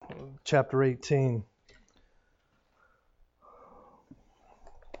chapter 18.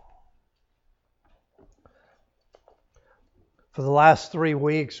 For the last 3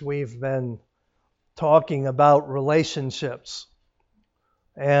 weeks, we've been talking about relationships.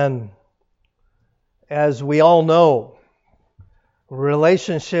 And as we all know,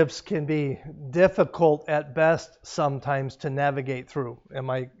 relationships can be difficult at best sometimes to navigate through. Am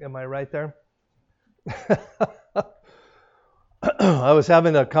I right there? I was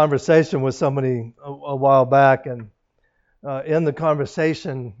having a conversation with somebody a while back, and in the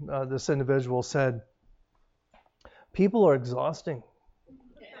conversation, this individual said, "People are exhausting,"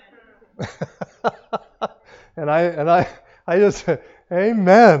 and I just said,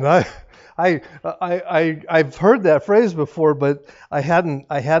 "Amen." I've heard that phrase before, but I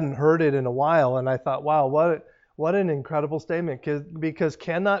hadn't heard it in a while, and I thought, wow, what an incredible statement! Because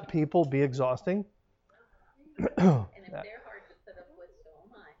cannot people be exhausting? And if they're hard to put up with, so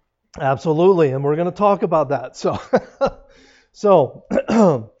am I. Absolutely, and we're going to talk about that. So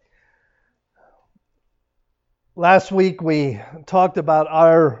last week we talked about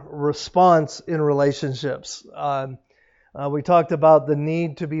our response in relationships. We talked about the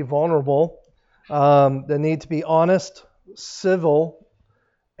need to be vulnerable, the need to be honest, civil,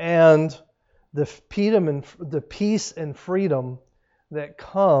 and the peace and freedom that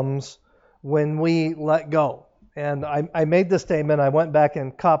comes when we let go. And I made this statement. I went back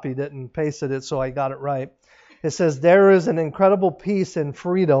and copied it and pasted it so I got it right. It says, there is an incredible peace and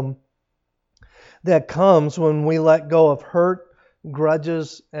freedom that comes when we let go of hurt,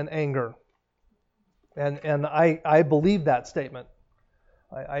 grudges, and anger. And I believe that statement.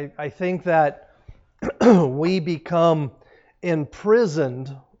 I think that we become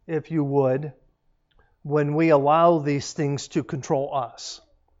imprisoned, if you would, when we allow these things to control us.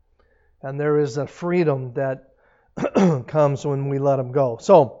 And there is a freedom that comes when we let them go.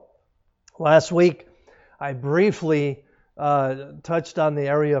 So, last week, I briefly touched on the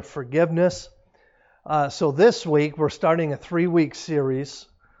area of forgiveness. So this week, we're starting a 3-week series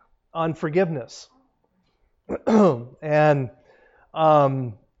on forgiveness. And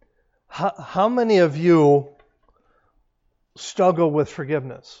how many of you struggle with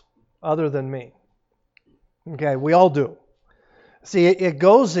forgiveness other than me? Okay, we all do. See, it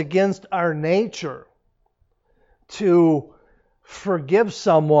goes against our nature to forgive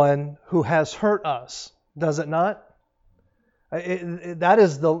someone who has hurt us, does it not? That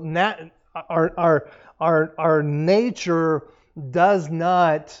is our nature does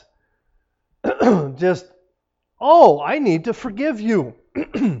not just, oh, I need to forgive you.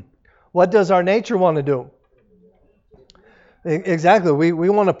 What does our nature want to do? Exactly. We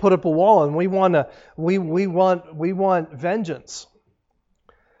want to put up a wall, and we want vengeance.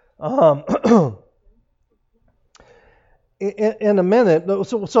 In a minute,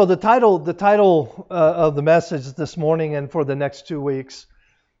 so the title of the message this morning and for the next 2 weeks,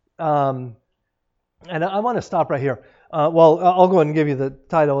 and I want to stop right here. Well, I'll go ahead and give you the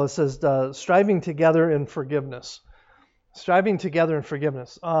title. It says Striving Together in Forgiveness. Striving Together in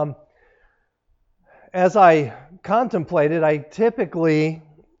Forgiveness. As I contemplated, I typically,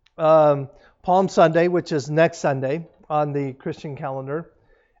 Palm Sunday, which is next Sunday on the Christian calendar,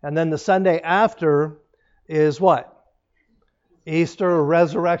 and then the Sunday after is what? Easter or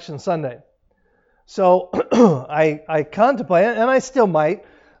Resurrection Sunday. So I contemplated, and I still might,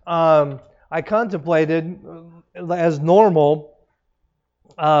 I contemplated as normal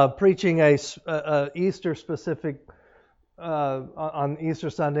preaching a Easter specific on Easter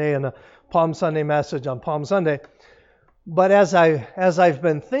Sunday and a Palm Sunday message on Palm Sunday. But as I've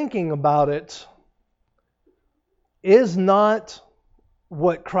been thinking about it, is not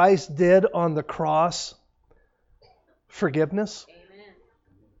what Christ did on the cross forgiveness? Amen.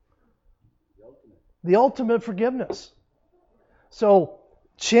 The ultimate forgiveness. So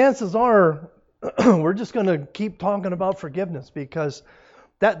chances are we're just going to keep talking about forgiveness because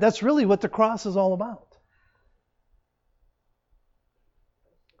that's really what the cross is all about.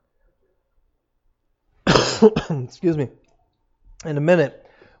 Excuse me. In a minute,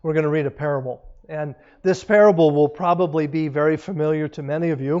 we're going to read a parable. And this parable will probably be very familiar to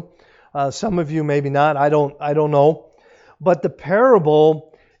many of you. Some of you maybe not. I don't know. But the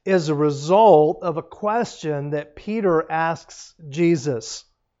parable is a result of a question that Peter asks Jesus.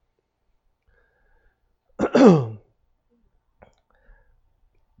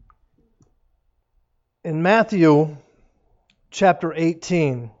 In Matthew chapter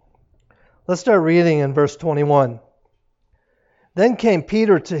 18, let's start reading in verse 21. Then came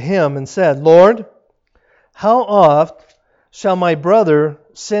Peter to him and said, Lord, how oft shall my brother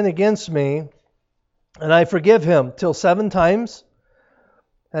sin against me, and I forgive him? Till 7 times?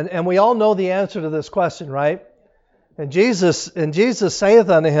 And we all know the answer to this question, right? And Jesus saith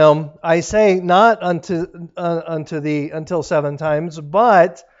unto him, I say not unto thee until 7 times,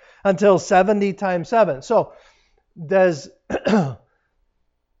 but until 70 times 7. So does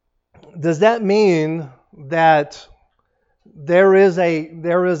that mean that there is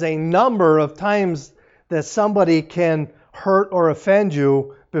a number of times that somebody can hurt or offend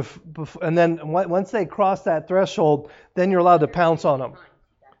you, and then once they cross that threshold, then you're allowed to pounce on them?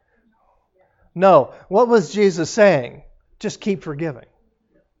 No. What was Jesus saying? Just keep forgiving.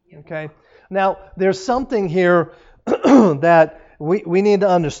 Okay? Now, there's something here that we need to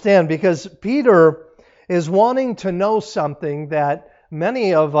understand, because Peter is wanting to know something that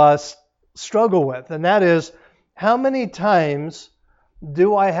many of us struggle with, and that is, how many times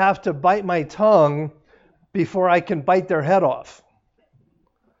do I have to bite my tongue before I can bite their head off?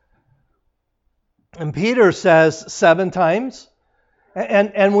 And Peter says 7 times.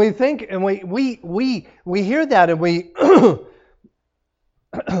 And we think, and we hear that, and we,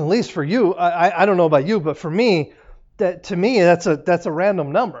 at least for you, I don't know about you, but for me, to me that's a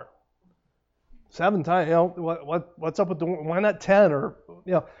random number. 7 times, what's up with why not 10, or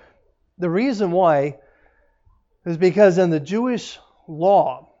the reason why is because in the Jewish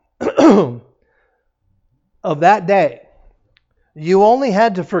law of that day, you only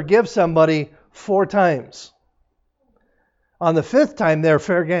had to forgive somebody 4 times. On the 5th time, they're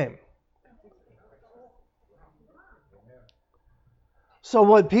fair game. So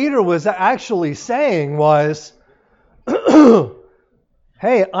what Peter was actually saying was,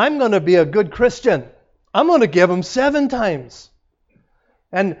 hey, I'm going to be a good Christian. I'm going to give him 7 times.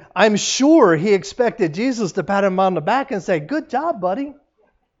 And I'm sure he expected Jesus to pat him on the back and say, good job, buddy.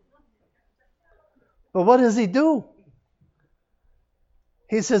 But what does he do?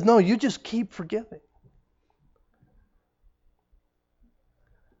 He says, no, you just keep forgiving.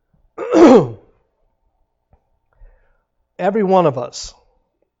 Every one of us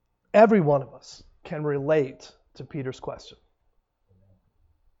can relate to Peter's question.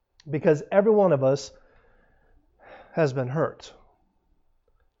 Because every one of us has been hurt,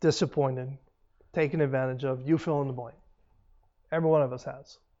 disappointed, taken advantage of. You fill in the blank. Every one of us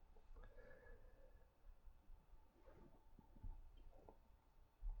has.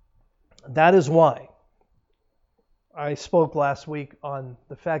 That is why I spoke last week on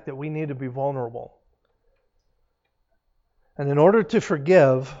the fact that we need to be vulnerable. And in order to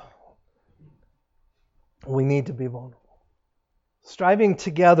forgive, we need to be vulnerable. Striving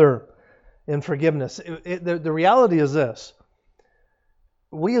together in forgiveness. The reality is this.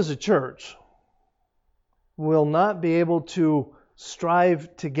 We as a church will not be able to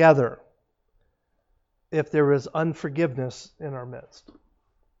strive together if there is unforgiveness in our midst.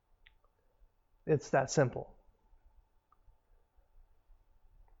 It's that simple.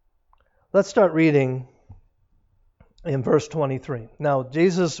 Let's start reading in verse 23. Now,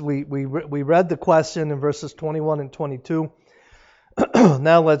 Jesus, we read the question in verses 21 and 22.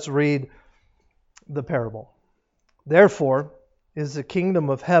 Now let's read the parable. Therefore is the kingdom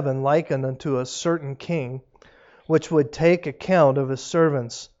of heaven likened unto a certain king, which would take account of his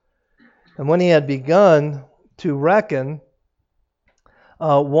servants. And when he had begun to reckon,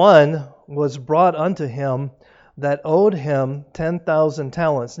 one was brought unto him that owed him 10,000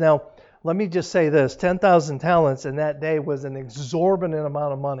 talents. Now, let me just say this. 10,000 talents in that day was an exorbitant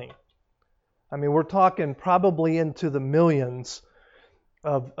amount of money. I mean, we're talking probably into the millions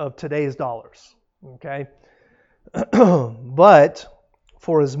of today's dollars. Okay? But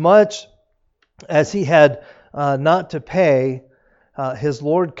for as much as he had not to pay, his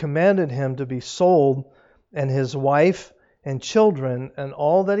Lord commanded him to be sold, and his wife and children and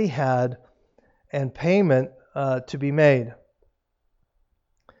all that he had, and payment to be made.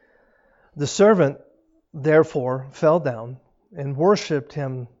 The servant therefore fell down and worshipped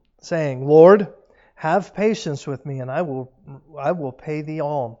him, saying, Lord, have patience with me, and I will pay thee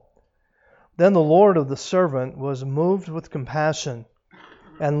all. Then the Lord of the servant was moved with compassion,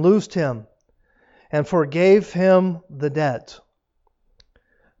 and loosed him, and forgave him the debt.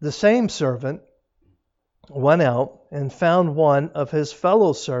 The same servant went out and found one of his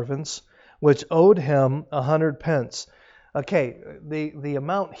fellow servants, which owed him 100 pence. Okay, the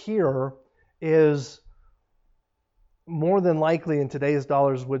amount here is more than likely in today's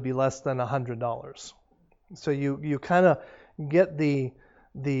dollars would be less than $100. So you kind of get the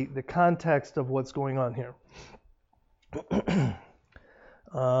context of what's going on here.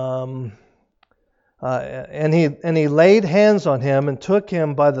 And he laid hands on him and took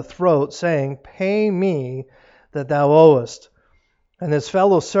him by the throat, saying, Pay me that thou owest. And his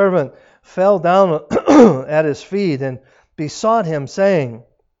fellow servant fell down at his feet and besought him, saying,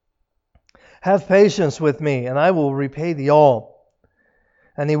 Have patience with me, and I will repay thee all.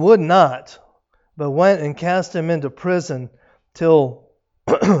 And he would not, but went and cast him into prison till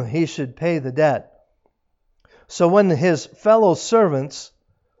he should pay the debt. So when his fellow servants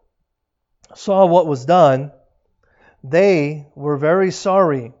saw what was done, they were very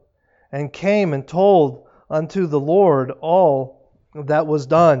sorry, and came and told unto the Lord all that was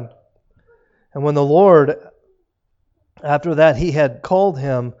done. And when the Lord, after that he had called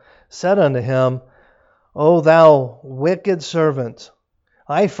him, said unto him, O thou wicked servant,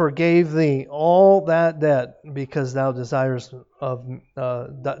 I forgave thee all that debt, because thou desirest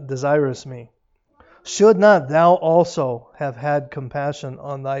me. Should not thou also have had compassion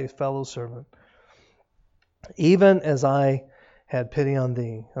on thy fellow servant, even as I had pity on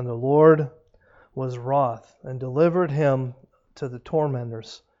thee? And the Lord was wroth, and delivered him to the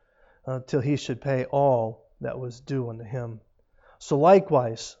tormentors, till he should pay all that was due unto him. So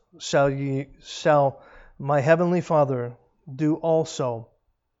likewise shall my heavenly Father do also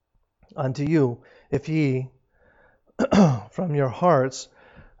unto you, if ye from your hearts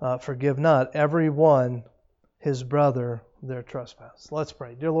forgive not every one his brother their trespass. Let's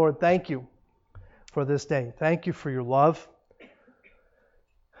pray. Dear Lord, thank you for this day. Thank you for your love.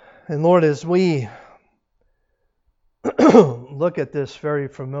 And Lord, as we look at this very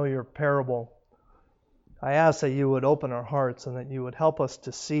familiar parable, I ask that you would open our hearts and that you would help us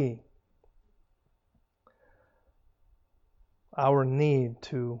to see our need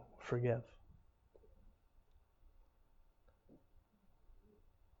to forgive.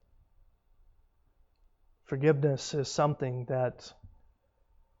 Forgiveness is something that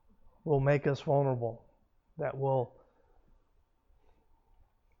will make us vulnerable, that will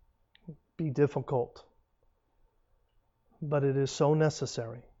be difficult, but it is so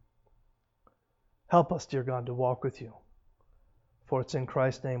necessary. Help us, dear God, to walk with you. For it's in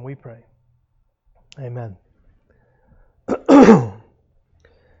Christ's name we pray. Amen.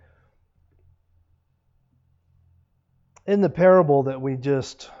 In the parable that we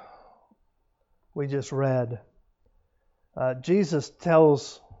just read, Jesus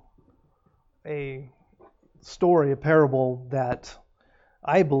tells a story, a parable that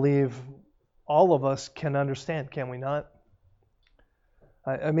I believe all of us can understand, can we not?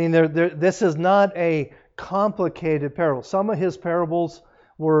 I mean, this is not a complicated parable. Some of his parables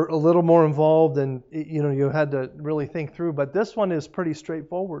were a little more involved, and you had to really think through. But this one is pretty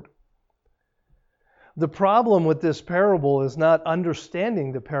straightforward. The problem with this parable is not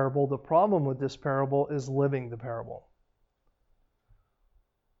understanding the parable. The problem with this parable is living the parable.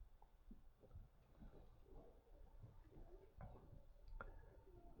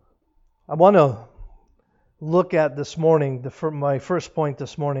 I want to look at this morning, my first point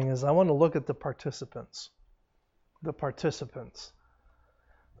this morning is I want to look at the participants. The participants.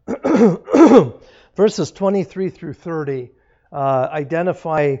 Verses 23 through 30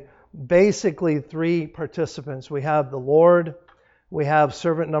 identify basically three participants. We have the Lord, we have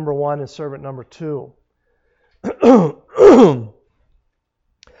servant number one, and servant number two.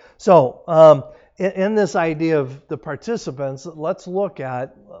 So, in this idea of the participants, let's look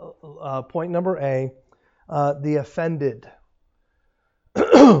at point number A, the offended.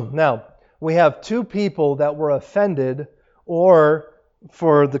 Now, we have two people that were offended, or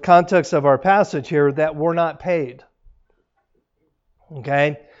for the context of our passage here, that were not paid.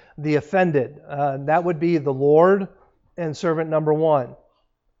 Okay? The offended. That would be the Lord and servant number one.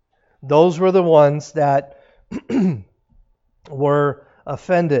 Those were the ones that were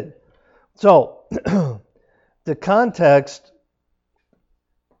offended. So, the context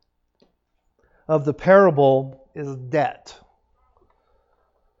of the parable is debt.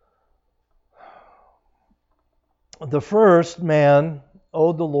 The first man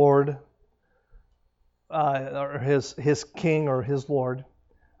owed the Lord, or his king or his Lord,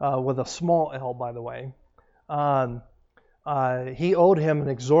 with a small L, by the way. He owed him an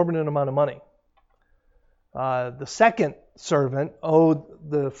exorbitant amount of money. The second servant owed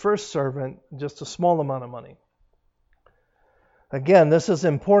the first servant just a small amount of money. Again, this is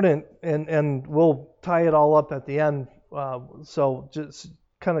important, and we'll tie it all up at the end, so just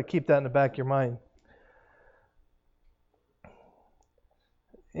kind of keep that in the back of your mind.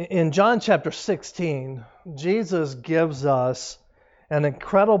 In John chapter 16, Jesus gives us an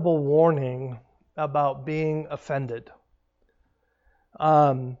incredible warning about being offended.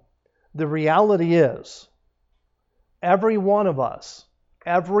 The reality is, every one of us,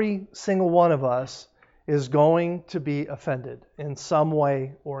 every single one of us, is going to be offended in some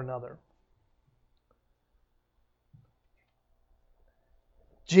way or another.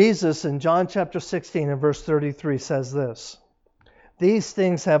 Jesus in John chapter 16 and verse 33 says this, These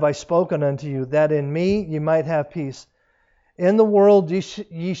things have I spoken unto you, that in me ye might have peace. In the world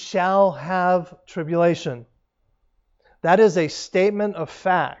ye shall have tribulation. That is a statement of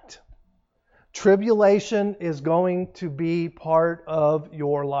fact. Tribulation is going to be part of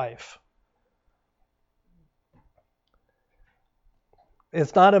your life.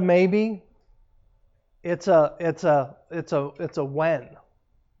 It's not a maybe. It's a when.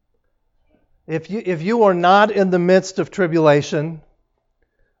 If you are not in the midst of tribulation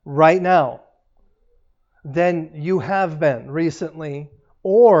right now, then you have been recently,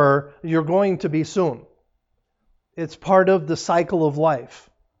 or you're going to be soon. It's part of the cycle of life.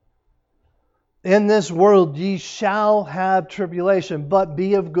 In this world ye shall have tribulation, but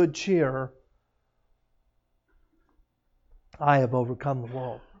be of good cheer. I have overcome the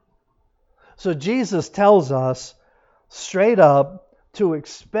world. So Jesus tells us straight up to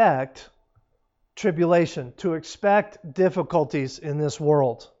expect tribulation, to expect difficulties in this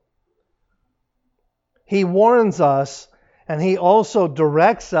world. He warns us, and he also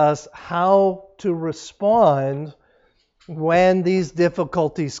directs us how to respond when these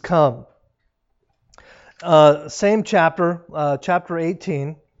difficulties come. Same chapter, chapter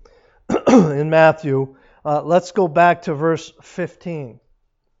 18 in Matthew. Let's go back to verse 15.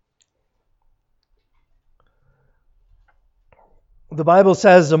 The Bible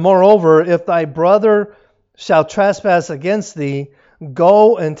says, moreover, if thy brother shall trespass against thee,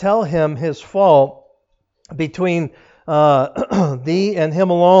 go and tell him his fault between thee and him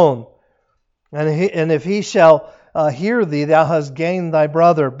alone. And if he shall hear thee, thou hast gained thy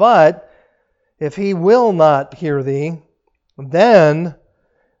brother. But if he will not hear thee, then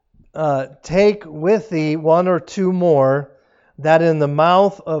take with thee one or two more, that in the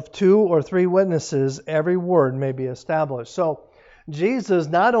mouth of 2 or 3 witnesses every word may be established. So Jesus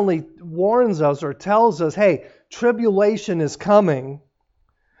not only warns us or tells us, hey, tribulation is coming,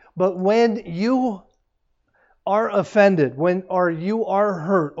 but when you are offended, or you are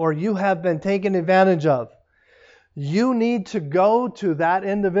hurt, or you have been taken advantage of, you need to go to that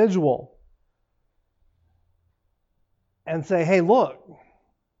individual and say, hey, look,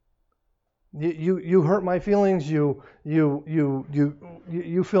 you hurt my feelings, you fill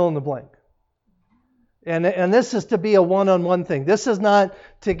in the blank. And this is to be a one-on-one thing. This is not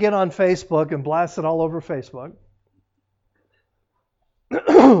to get on Facebook and blast it all over Facebook.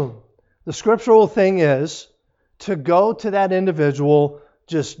 The scriptural thing is to go to that individual,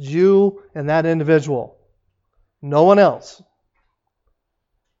 just you and that individual. No one else.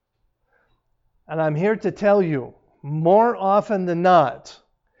 And I'm here to tell you, more often than not,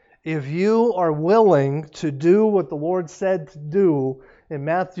 if you are willing to do what the Lord said to do in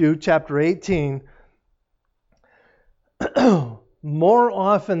Matthew chapter 18, more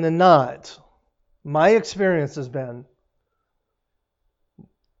often than not, my experience has been,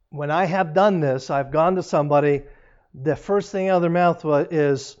 when I have done this, I've gone to somebody, the first thing out of their mouth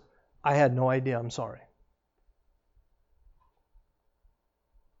is, I had no idea, I'm sorry.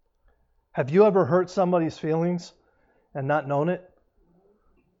 Have you ever hurt somebody's feelings and not known it?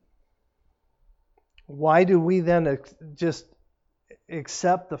 Why do we then just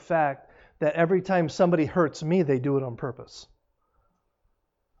accept the fact that every time somebody hurts me, they do it on purpose?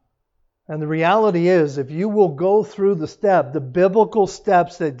 And the reality is, if you will go through the biblical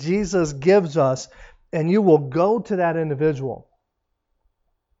steps that Jesus gives us, and you will go to that individual,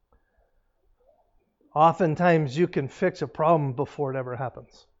 oftentimes you can fix a problem before it ever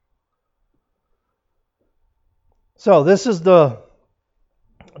happens. So this is the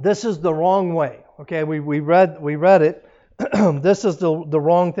wrong way. Okay, we read it. This is the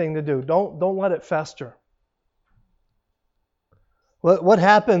wrong thing to do. Don't let it fester. What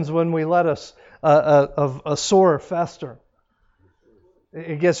happens when we let a sore fester?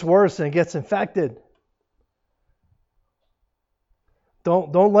 It gets worse and it gets infected.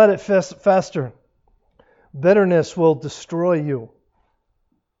 Don't let it fester. Bitterness will destroy you.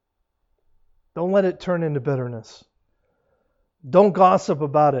 Don't let it turn into bitterness. Don't gossip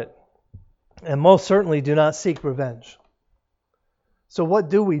about it. And most certainly do not seek revenge. So what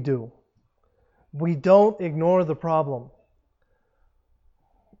do? We don't ignore the problem.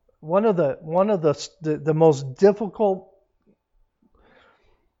 One of the most difficult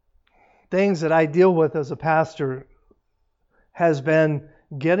things that I deal with as a pastor has been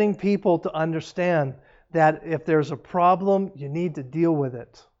getting people to understand that if there's a problem, you need to deal with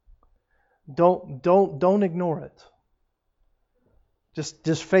it. Don't ignore it.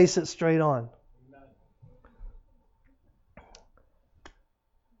 Just face it straight on.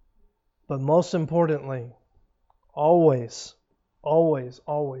 But most importantly, always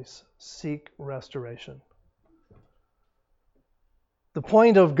seek restoration. The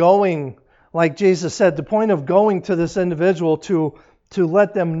point of going, like Jesus said, the point of going to this individual to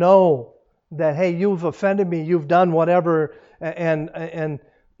let them know that, hey, you've offended me, you've done whatever, and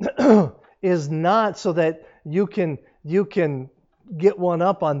is not so that you can get one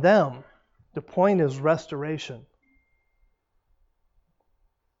up on them. The point is restoration.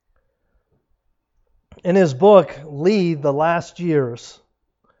 In his book, Lee, The Last Years,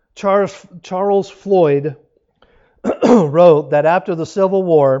 Charles Floyd wrote that after the Civil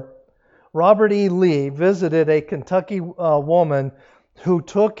War, Robert E. Lee visited a Kentucky woman who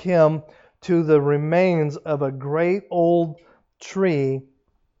took him to the remains of a great old tree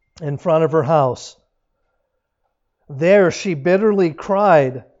in front of her house. There she bitterly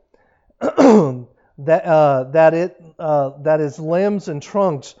cried that its limbs and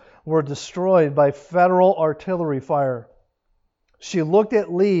trunks were destroyed by federal artillery fire. She looked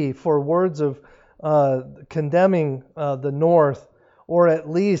at Lee for words of condemning the North, or at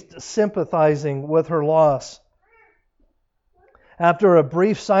least sympathizing with her loss. After a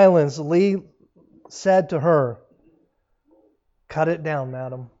brief silence, Lee said to her, "Cut it down,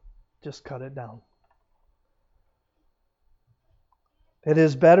 madam. Just cut it down. It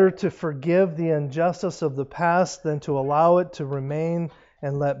is better to forgive the injustice of the past than to allow it to remain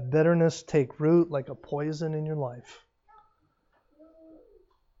and let bitterness take root like a poison in your life."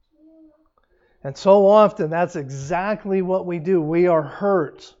 And so often, that's exactly what we do. We are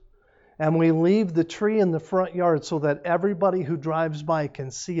hurt, and we leave the tree in the front yard so that everybody who drives by can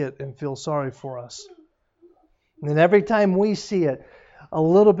see it and feel sorry for us. And every time we see it, a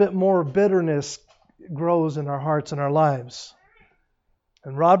little bit more bitterness grows in our hearts and our lives.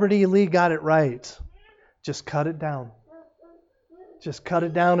 And Robert E. Lee got it right. Just cut it down. Just cut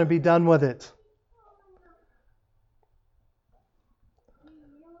it down and be done with it.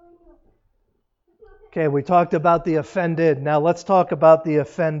 Okay, we talked about the offended. Now let's talk about the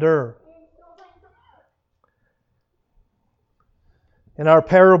offender. In our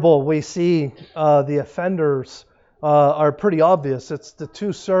parable, we see the offenders are pretty obvious. It's the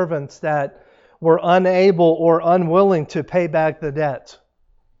two servants that were unable or unwilling to pay back the debt.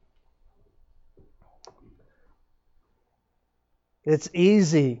 It's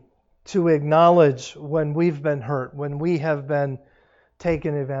easy to acknowledge when we've been hurt, when we have been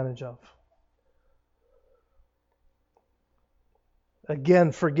taken advantage of.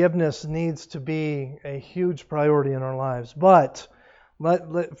 Again, forgiveness needs to be a huge priority in our lives. But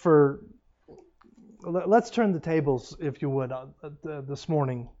let's turn the tables, if you would, this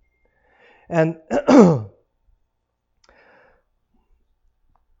morning. And and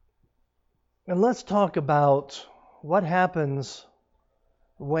let's talk about what happens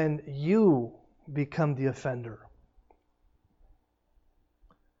when you become the offender.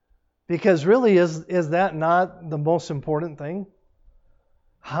 Because really, is that not the most important thing?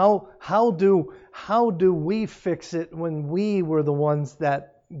 How do we fix it when we were the ones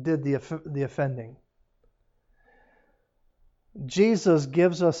that did the offending? Jesus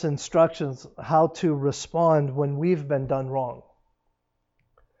gives us instructions how to respond when we've been done wrong.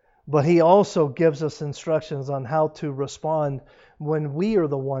 But he also gives us instructions on how to respond when we are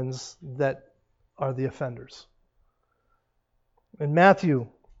the ones that are the offenders. In Matthew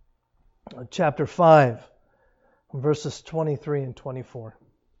chapter 5, verses 23 and 24.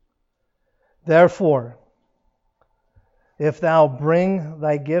 "Therefore, if thou bring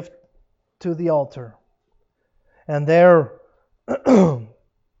thy gift to the altar, and there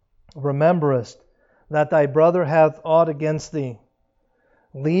rememberest that thy brother hath aught against thee,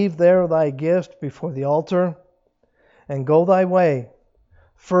 leave there thy gift before the altar, and go thy way.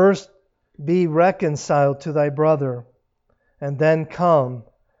 First be reconciled to thy brother, and then come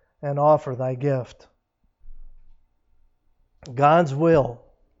and offer thy gift." God's will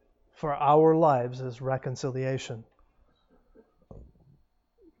for our lives is reconciliation.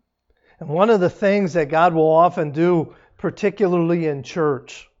 And one of the things that God will often do, particularly in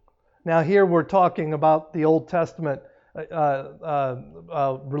church. Now here we're talking about the Old Testament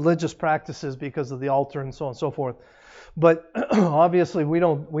religious practices because of the altar and so on and so forth. But obviously we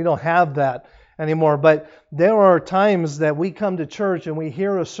don't have that anymore. But there are times that we come to church and we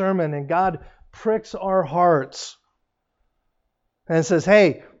hear a sermon and God pricks our hearts and says,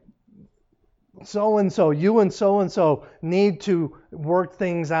 "Hey, so-and-so, you and so-and-so need to work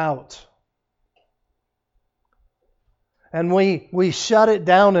things out." And we shut it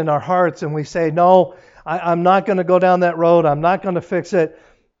down in our hearts and we say, "No, I'm not going to go down that road. I'm not going to fix it."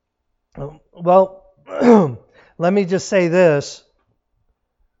 Well, let me just say this.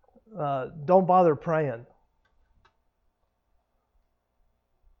 Don't bother praying.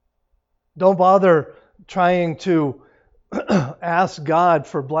 Don't bother trying to ask God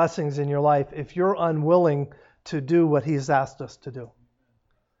for blessings in your life if you're unwilling to do what He's asked us to do.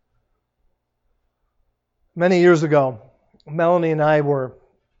 Many years ago, Melanie and I were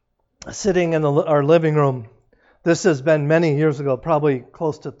sitting in our living room. This has been many years ago, probably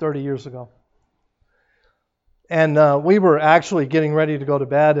close to 30 years ago. And we were actually getting ready to go to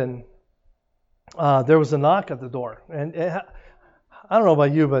bed, and there was a knock at the door. And I don't know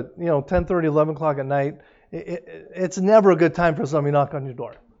about you, but 10:30, 11 o'clock at night, it's never a good time for somebody to knock on your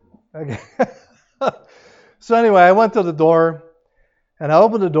door. Okay. So anyway, I went to the door, and I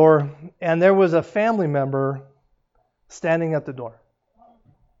opened the door, and there was a family member standing at the door.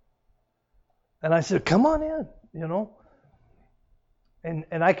 And I said, "Come on in,"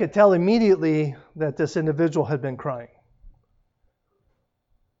 And I could tell immediately that this individual had been crying.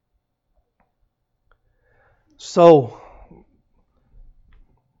 So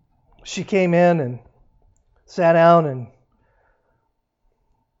she came in and sat down and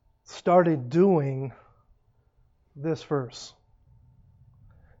started doing this verse.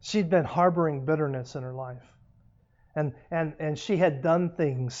 She'd been harboring bitterness in her life. And she had done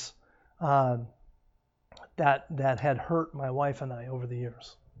things that had hurt my wife and I over the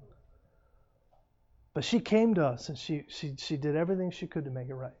years. But she came to us and she did everything she could to make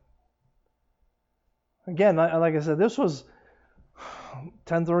it right. Again, like I said, this was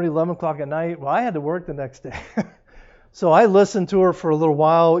 10:30, 11 o'clock at night. Well, I had to work the next day. So I listened to her for a little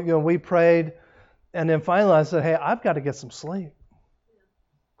while. We prayed. And then finally I said, "Hey, I've got to get some sleep."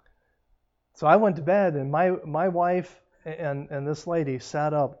 So I went to bed, and my wife and this lady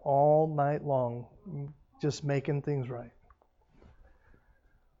sat up all night long just making things right.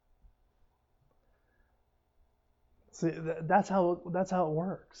 See, that's how it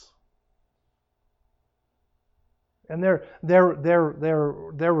works. And their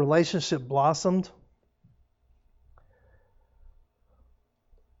relationship blossomed.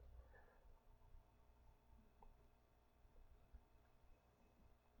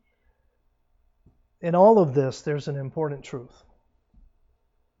 In all of this, there's an important truth.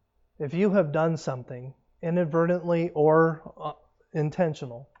 If you have done something inadvertently or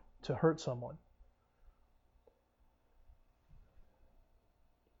intentional to hurt someone,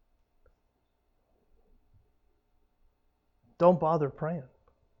 don't bother praying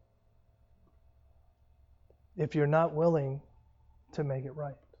if you're not willing to make it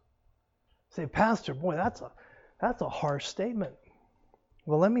right. Say, "Pastor, boy, that's a harsh statement."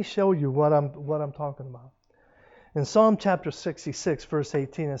 Well, let me show you what I'm talking about. In Psalm chapter 66, verse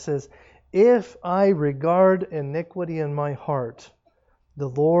 18, it says, "If I regard iniquity in my heart, the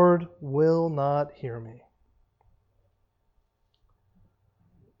Lord will not hear me."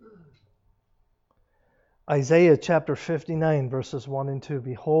 Isaiah chapter 59, verses 1 and 2,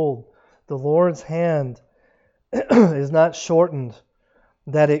 "Behold, the Lord's hand is not shortened,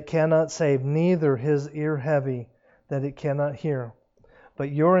 that it cannot save, neither his ear heavy, that it cannot hear. But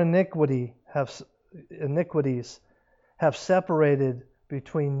your iniquities have separated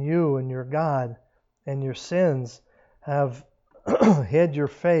between you and your God, and your sins have hid your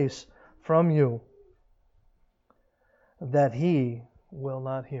face from you, that he will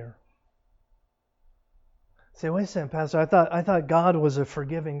not hear." Say, "Wait a second, Pastor, I thought God was a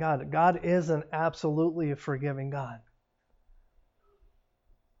forgiving God." God is absolutely a forgiving God.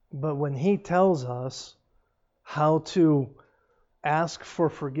 But when He tells us how to ask for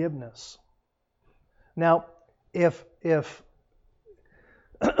forgiveness. Now, if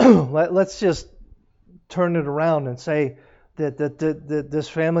let's just turn it around and say that this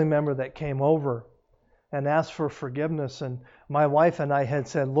family member that came over and asked for forgiveness, and my wife and I had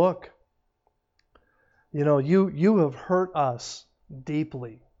said, "Look, you have hurt us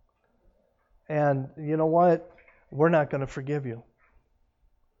deeply, and you know what? We're not going to forgive you."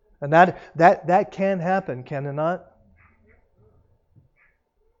 And that can happen, can it not?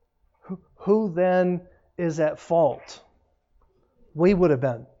 Who then is at fault? We would have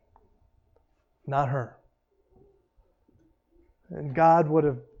been, not her. And God would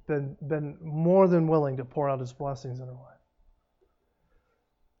have been more than willing to pour out His blessings in her life.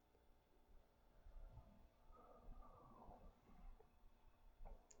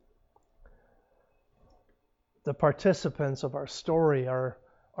 The participants of our story are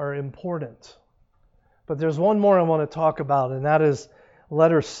important. But there's one more I want to talk about, and that is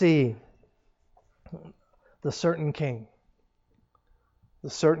letter C, the certain king. The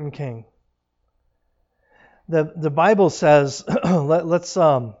certain king. The Bible says, let's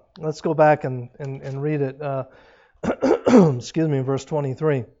go back and read it. Excuse me, verse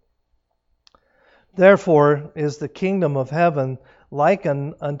 23. "Therefore is the kingdom of heaven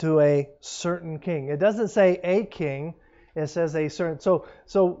likened unto a certain king." It doesn't say a king. It says a certain.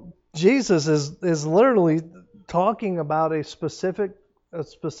 So Jesus is literally talking about a specific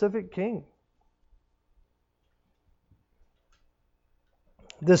king.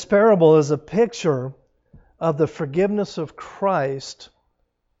 This parable is a picture of the forgiveness of Christ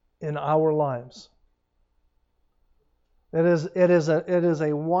in our lives. It is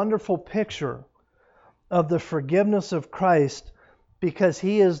a wonderful picture of the forgiveness of Christ because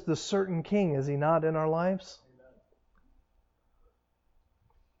He is the certain King, is He not, in our lives?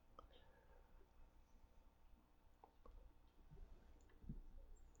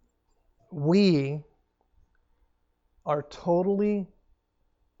 We are totally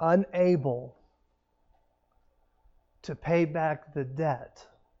unable to pay back the debt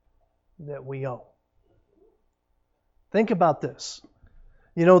that we owe. Think about this.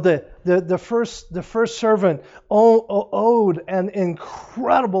 You know, the first servant owed an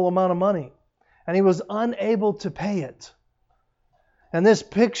incredible amount of money, and he was unable to pay it. And this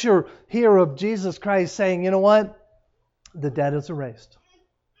picture here of Jesus Christ saying, you know what? The debt is erased.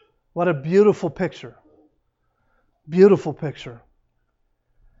 What a beautiful picture. Beautiful picture.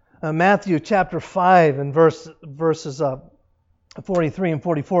 Matthew chapter 5 and verses 43 and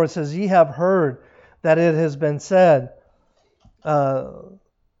 44, it says, Ye have heard that it has been said, Thou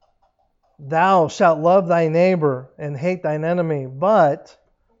shalt love thy neighbor and hate thine enemy. But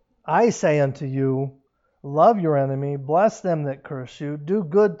I say unto you, love your enemy, bless them that curse you, do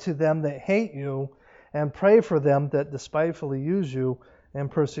good to them that hate you, and pray for them that despitefully use you and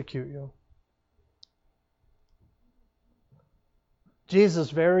persecute you. Jesus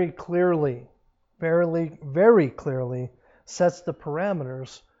very clearly sets the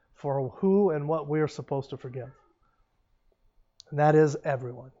parameters for who and what we are supposed to forgive. And that is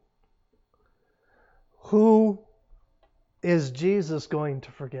everyone. Who is Jesus going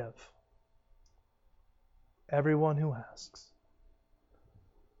to forgive? Everyone who asks.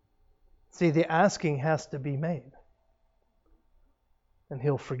 See, the asking has to be made. And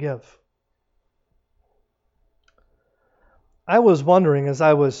He'll forgive. I was wondering, as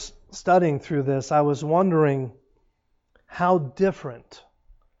I was studying through this, I was wondering how different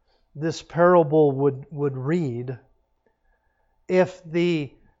this parable would read if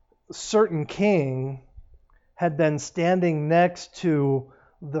the certain king had been standing next to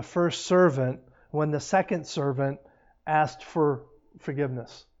the first servant when the second servant asked for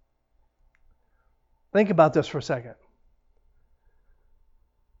forgiveness. Think about this for a second.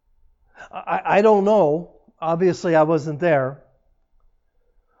 I don't know. Obviously, I wasn't there.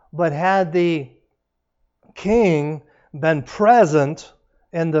 But had the king been present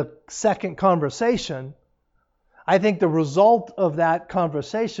in the second conversation, I think the result of that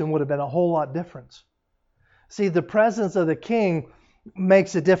conversation would have been a whole lot different. See, the presence of the king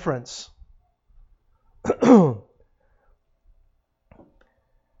makes a difference.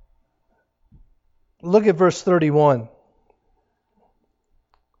 Look at verse 31.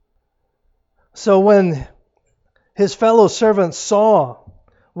 So when his fellow servants saw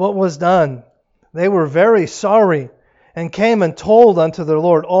what was done, they were very sorry and came and told unto their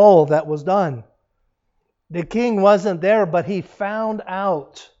Lord all that was done. The king wasn't there, but he found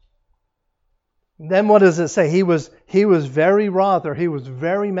out. Then what does it say? He was very wroth, or he was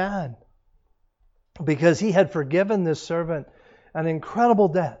very mad, because he had forgiven this servant an incredible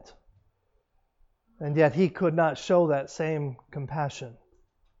debt. And yet he could not show that same compassion.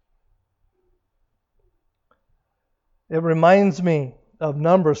 It reminds me of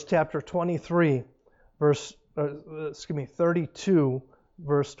Numbers chapter 23, 32,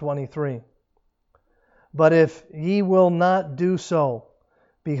 verse 23. But if ye will not do so,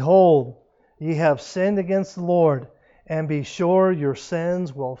 behold, ye have sinned against the Lord, and be sure your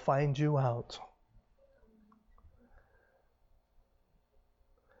sins will find you out.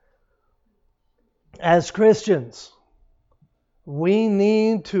 As Christians, we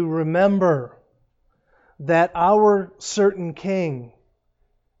need to remember that our certain king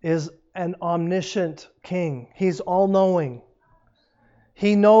is an omniscient king. He's all-knowing.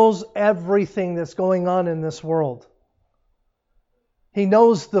 He knows everything that's going on in this world. He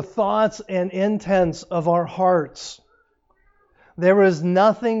knows the thoughts and intents of our hearts. There is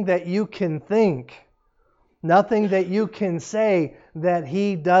nothing that you can think, nothing that you can say that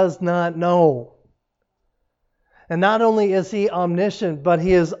He does not know. And not only is He omniscient, but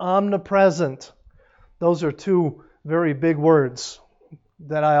He is omnipresent. Those are two very big words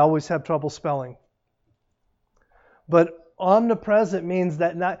that I always have trouble spelling. But omnipresent means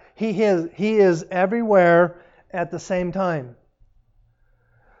that He is everywhere at the same time.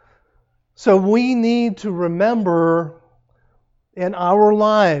 So we need to remember in our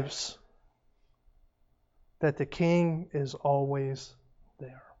lives that the king is always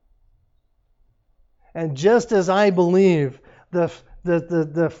there. And just as I believe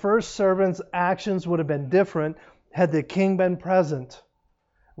the first servant's actions would have been different had the king been present,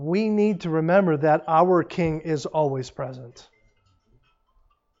 we need to remember that our king is always present.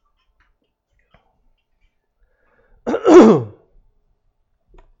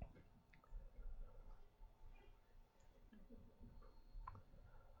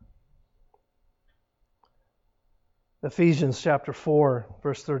 Ephesians chapter 4,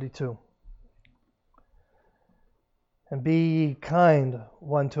 verse 32. And be ye kind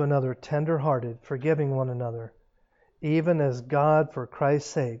one to another, tender-hearted, forgiving one another, even as God, for Christ's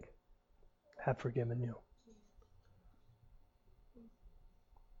sake, hath forgiven you.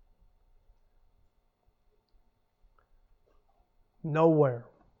 Nowhere.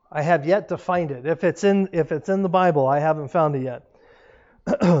 I have yet to find it. If it's in the Bible, I haven't found it yet.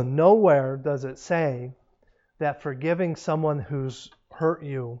 Nowhere does it say that forgiving someone who's hurt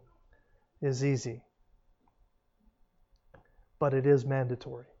you is easy. But it is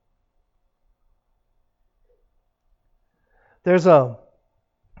mandatory. There's a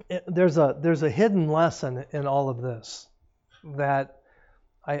hidden lesson in all of this that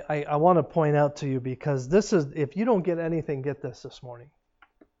I want to point out to you, because this is, if you don't get anything, get this morning.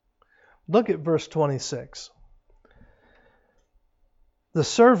 Look at verse 26. The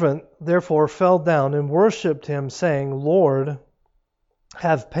servant therefore fell down and worshipped him, saying, Lord,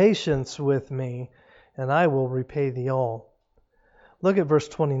 have patience with me, and I will repay thee all. Look at verse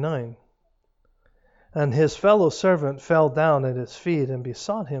 29. And his fellow servant fell down at his feet and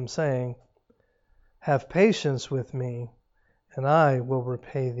besought him, saying, have patience with me, and I will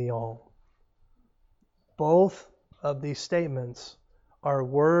repay thee all. Both of these statements are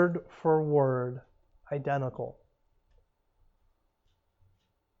word for word identical.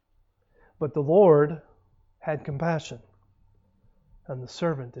 But the Lord had compassion, and the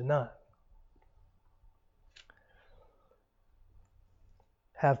servant did not.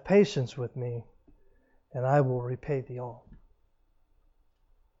 Have patience with me, and I will repay thee all.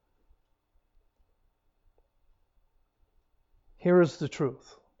 Here is the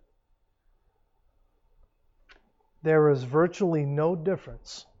truth. There is virtually no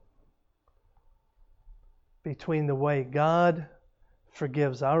difference between the way God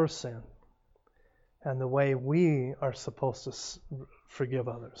forgives our sin and the way we are supposed to forgive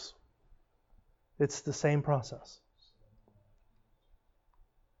others. It's the same process.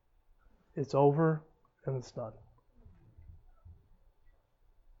 It's over and it's done.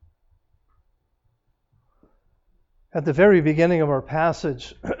 At the very beginning of our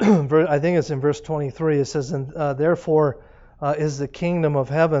passage, I think it's in verse 23, it says, and therefore is the kingdom of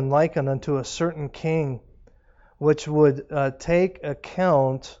heaven likened unto a certain king, which would take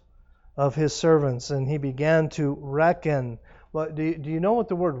account of his servants, and he began to reckon. Well, do you know what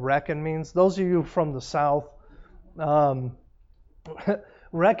the word reckon means? Those of you from the South,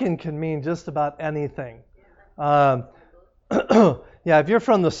 reckon can mean just about anything. Yeah, if you're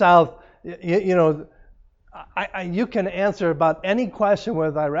from the South, you know, you can answer about any question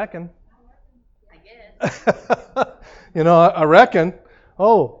with "I reckon." I guess. You know, I reckon.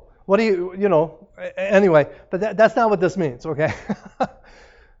 Oh, what do you know? Anyway, but that's not what this means. Okay.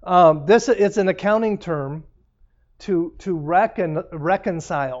 It's an accounting term. To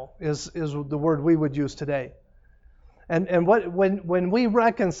reconcile is the word we would use today. And when we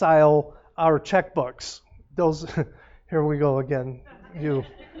reconcile our checkbooks, those here we go again. You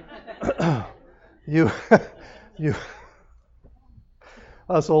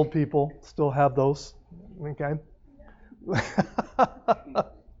us old people still have those. Okay.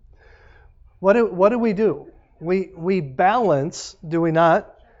 What do we do? We balance, do we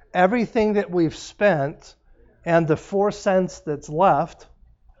not, everything that we've spent and the 4 cents that's left,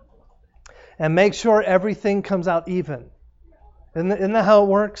 and make sure everything comes out even. Isn't that how it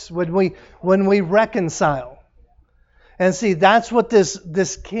works? When we reconcile. And see, that's what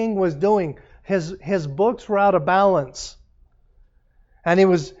this king was doing. His books were out of balance. And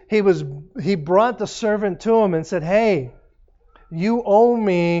he brought the servant to him and said, hey, you owe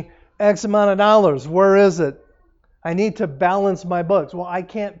me X amount of dollars. Where is it? I need to balance my books. Well, I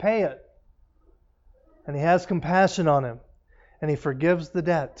can't pay it. And he has compassion on him. And he forgives the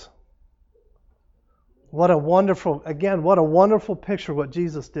debt. What a wonderful picture of what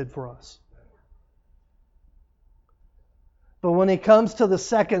Jesus did for us. But when he comes to the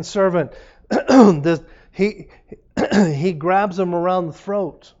second servant, he grabs him around the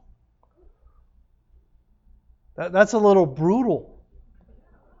throat. That's a little brutal.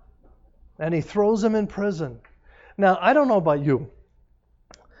 And he throws him in prison. Now, I don't know about you,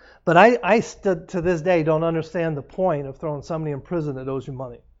 But I still, to this day, don't understand the point of throwing somebody in prison that owes you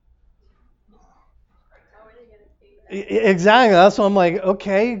money. How are they going to pay that? Exactly. That's why I'm like,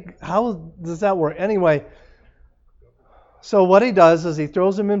 okay, how does that work? Anyway, so what he does is he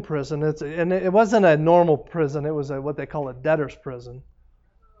throws him in prison. And it wasn't a normal prison. It was what they call a debtor's prison.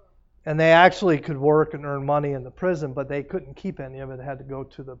 And they actually could work and earn money in the prison, but they couldn't keep any of it. It had to go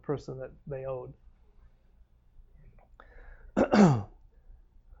to the person that they owed.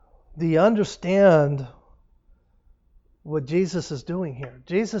 Do you understand what Jesus is doing here?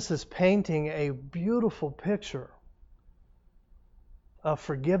 Jesus is painting a beautiful picture of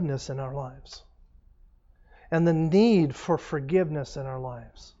forgiveness in our lives and the need for forgiveness in our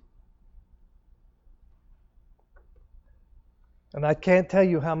lives. And I can't tell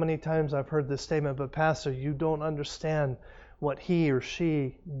you how many times I've heard this statement, but Pastor, you don't understand what he or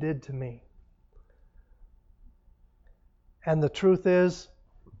she did to me. And the truth is,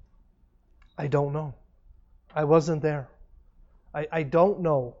 I don't know. I wasn't there. I don't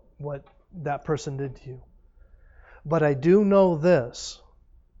know what that person did to you. But I do know this.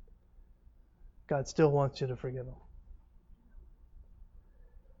 God still wants you to forgive them.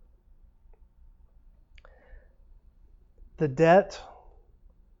 The debt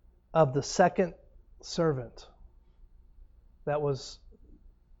of the second servant, that was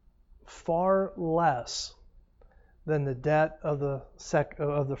far less than the debt of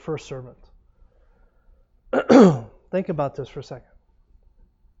the first servant. Think about this for a second.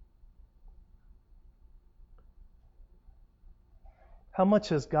 How much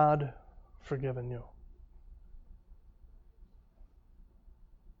has God forgiven you?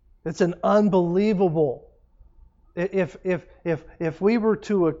 It's an unbelievable. If we were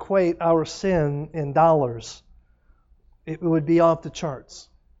to equate our sin in dollars, it would be off the charts.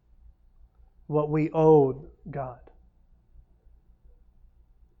 What we owed God.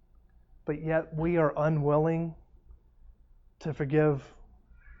 But yet we are unwilling to forgive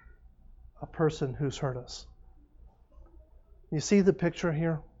a person who's hurt us. You see the picture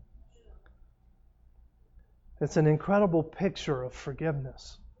here? It's an incredible picture of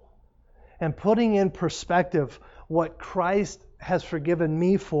forgiveness. And putting in perspective what Christ has forgiven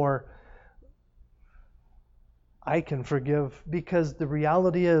me for, I can forgive, because the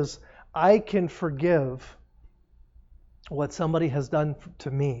reality is I can forgive what somebody has done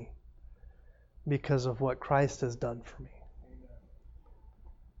to me because of what Christ has done for me.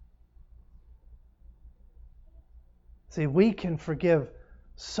 See, we can forgive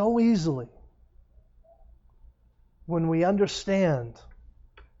so easily when we understand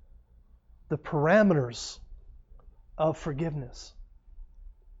the parameters of forgiveness.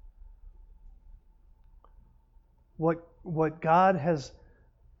 What God has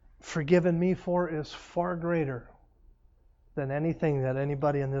forgiven me for is far greater than anything that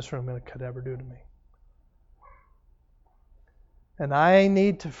anybody in this room could ever do to me. And I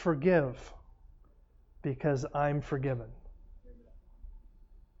need to forgive because I'm forgiven.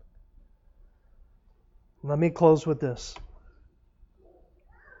 Let me close with this.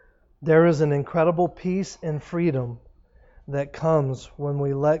 There is an incredible peace and freedom that comes when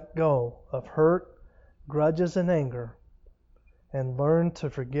we let go of hurt, grudges, and anger and learn to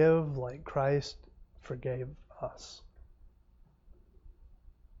forgive like Christ forgave us.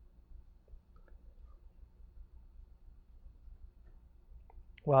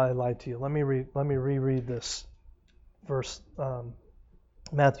 Well, I lied to you. Let me reread this verse,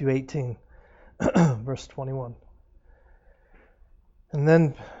 Matthew 18, verse 21.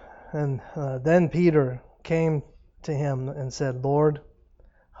 And then Peter came to him and said, Lord,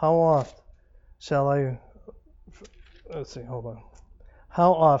 how oft shall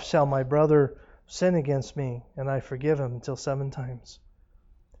How oft shall my brother sin against me, and I forgive him until 7 times?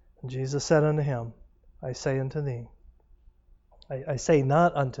 And Jesus said unto him, I say unto thee, I say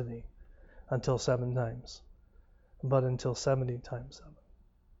not unto thee until 7 times, but until 70 times 7.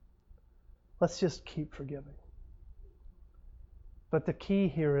 Let's just keep forgiving. But the key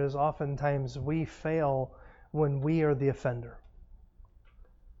here is oftentimes we fail when we are the offender.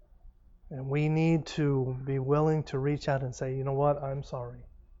 And we need to be willing to reach out and say, you know what, I'm sorry.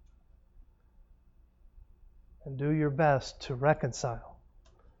 And do your best to reconcile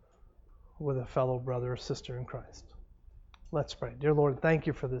with a fellow brother or sister in Christ. Let's pray. Dear Lord, thank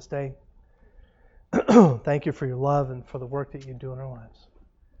you for this day. Thank you for your love and for the work that you do in our lives.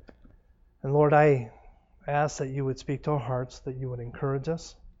 And Lord, I ask that you would speak to our hearts, that you would encourage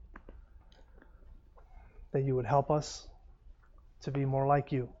us, that you would help us to be more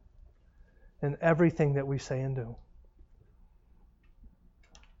like you in everything that we say and do.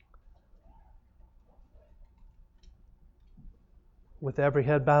 With every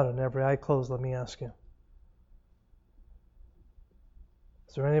head bowed and every eye closed, let me ask you.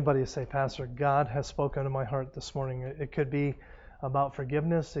 Is there anybody who say, Pastor, God has spoken to my heart this morning? It could be about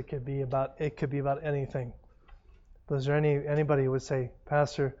forgiveness. It could be about anything. But is there anybody who would say,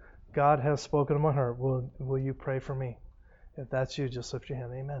 Pastor, God has spoken to my heart. Will you pray for me? If that's you, just lift your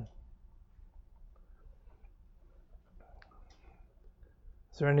hand. Amen.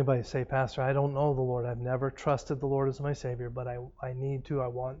 Is there anybody say, Pastor, I don't know the Lord. I've never trusted the Lord as my Savior, but I need to. I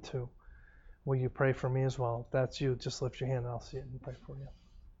want to. Will you pray for me as well? If that's you, just lift your hand and I'll see it and pray for you.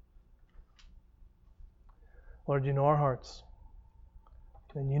 Lord, you know our hearts.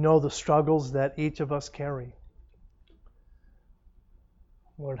 And you know the struggles that each of us carry.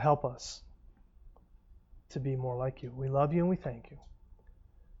 Lord, help us to be more like you. We love you and we thank you.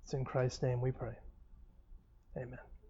 It's in Christ's name we pray. Amen.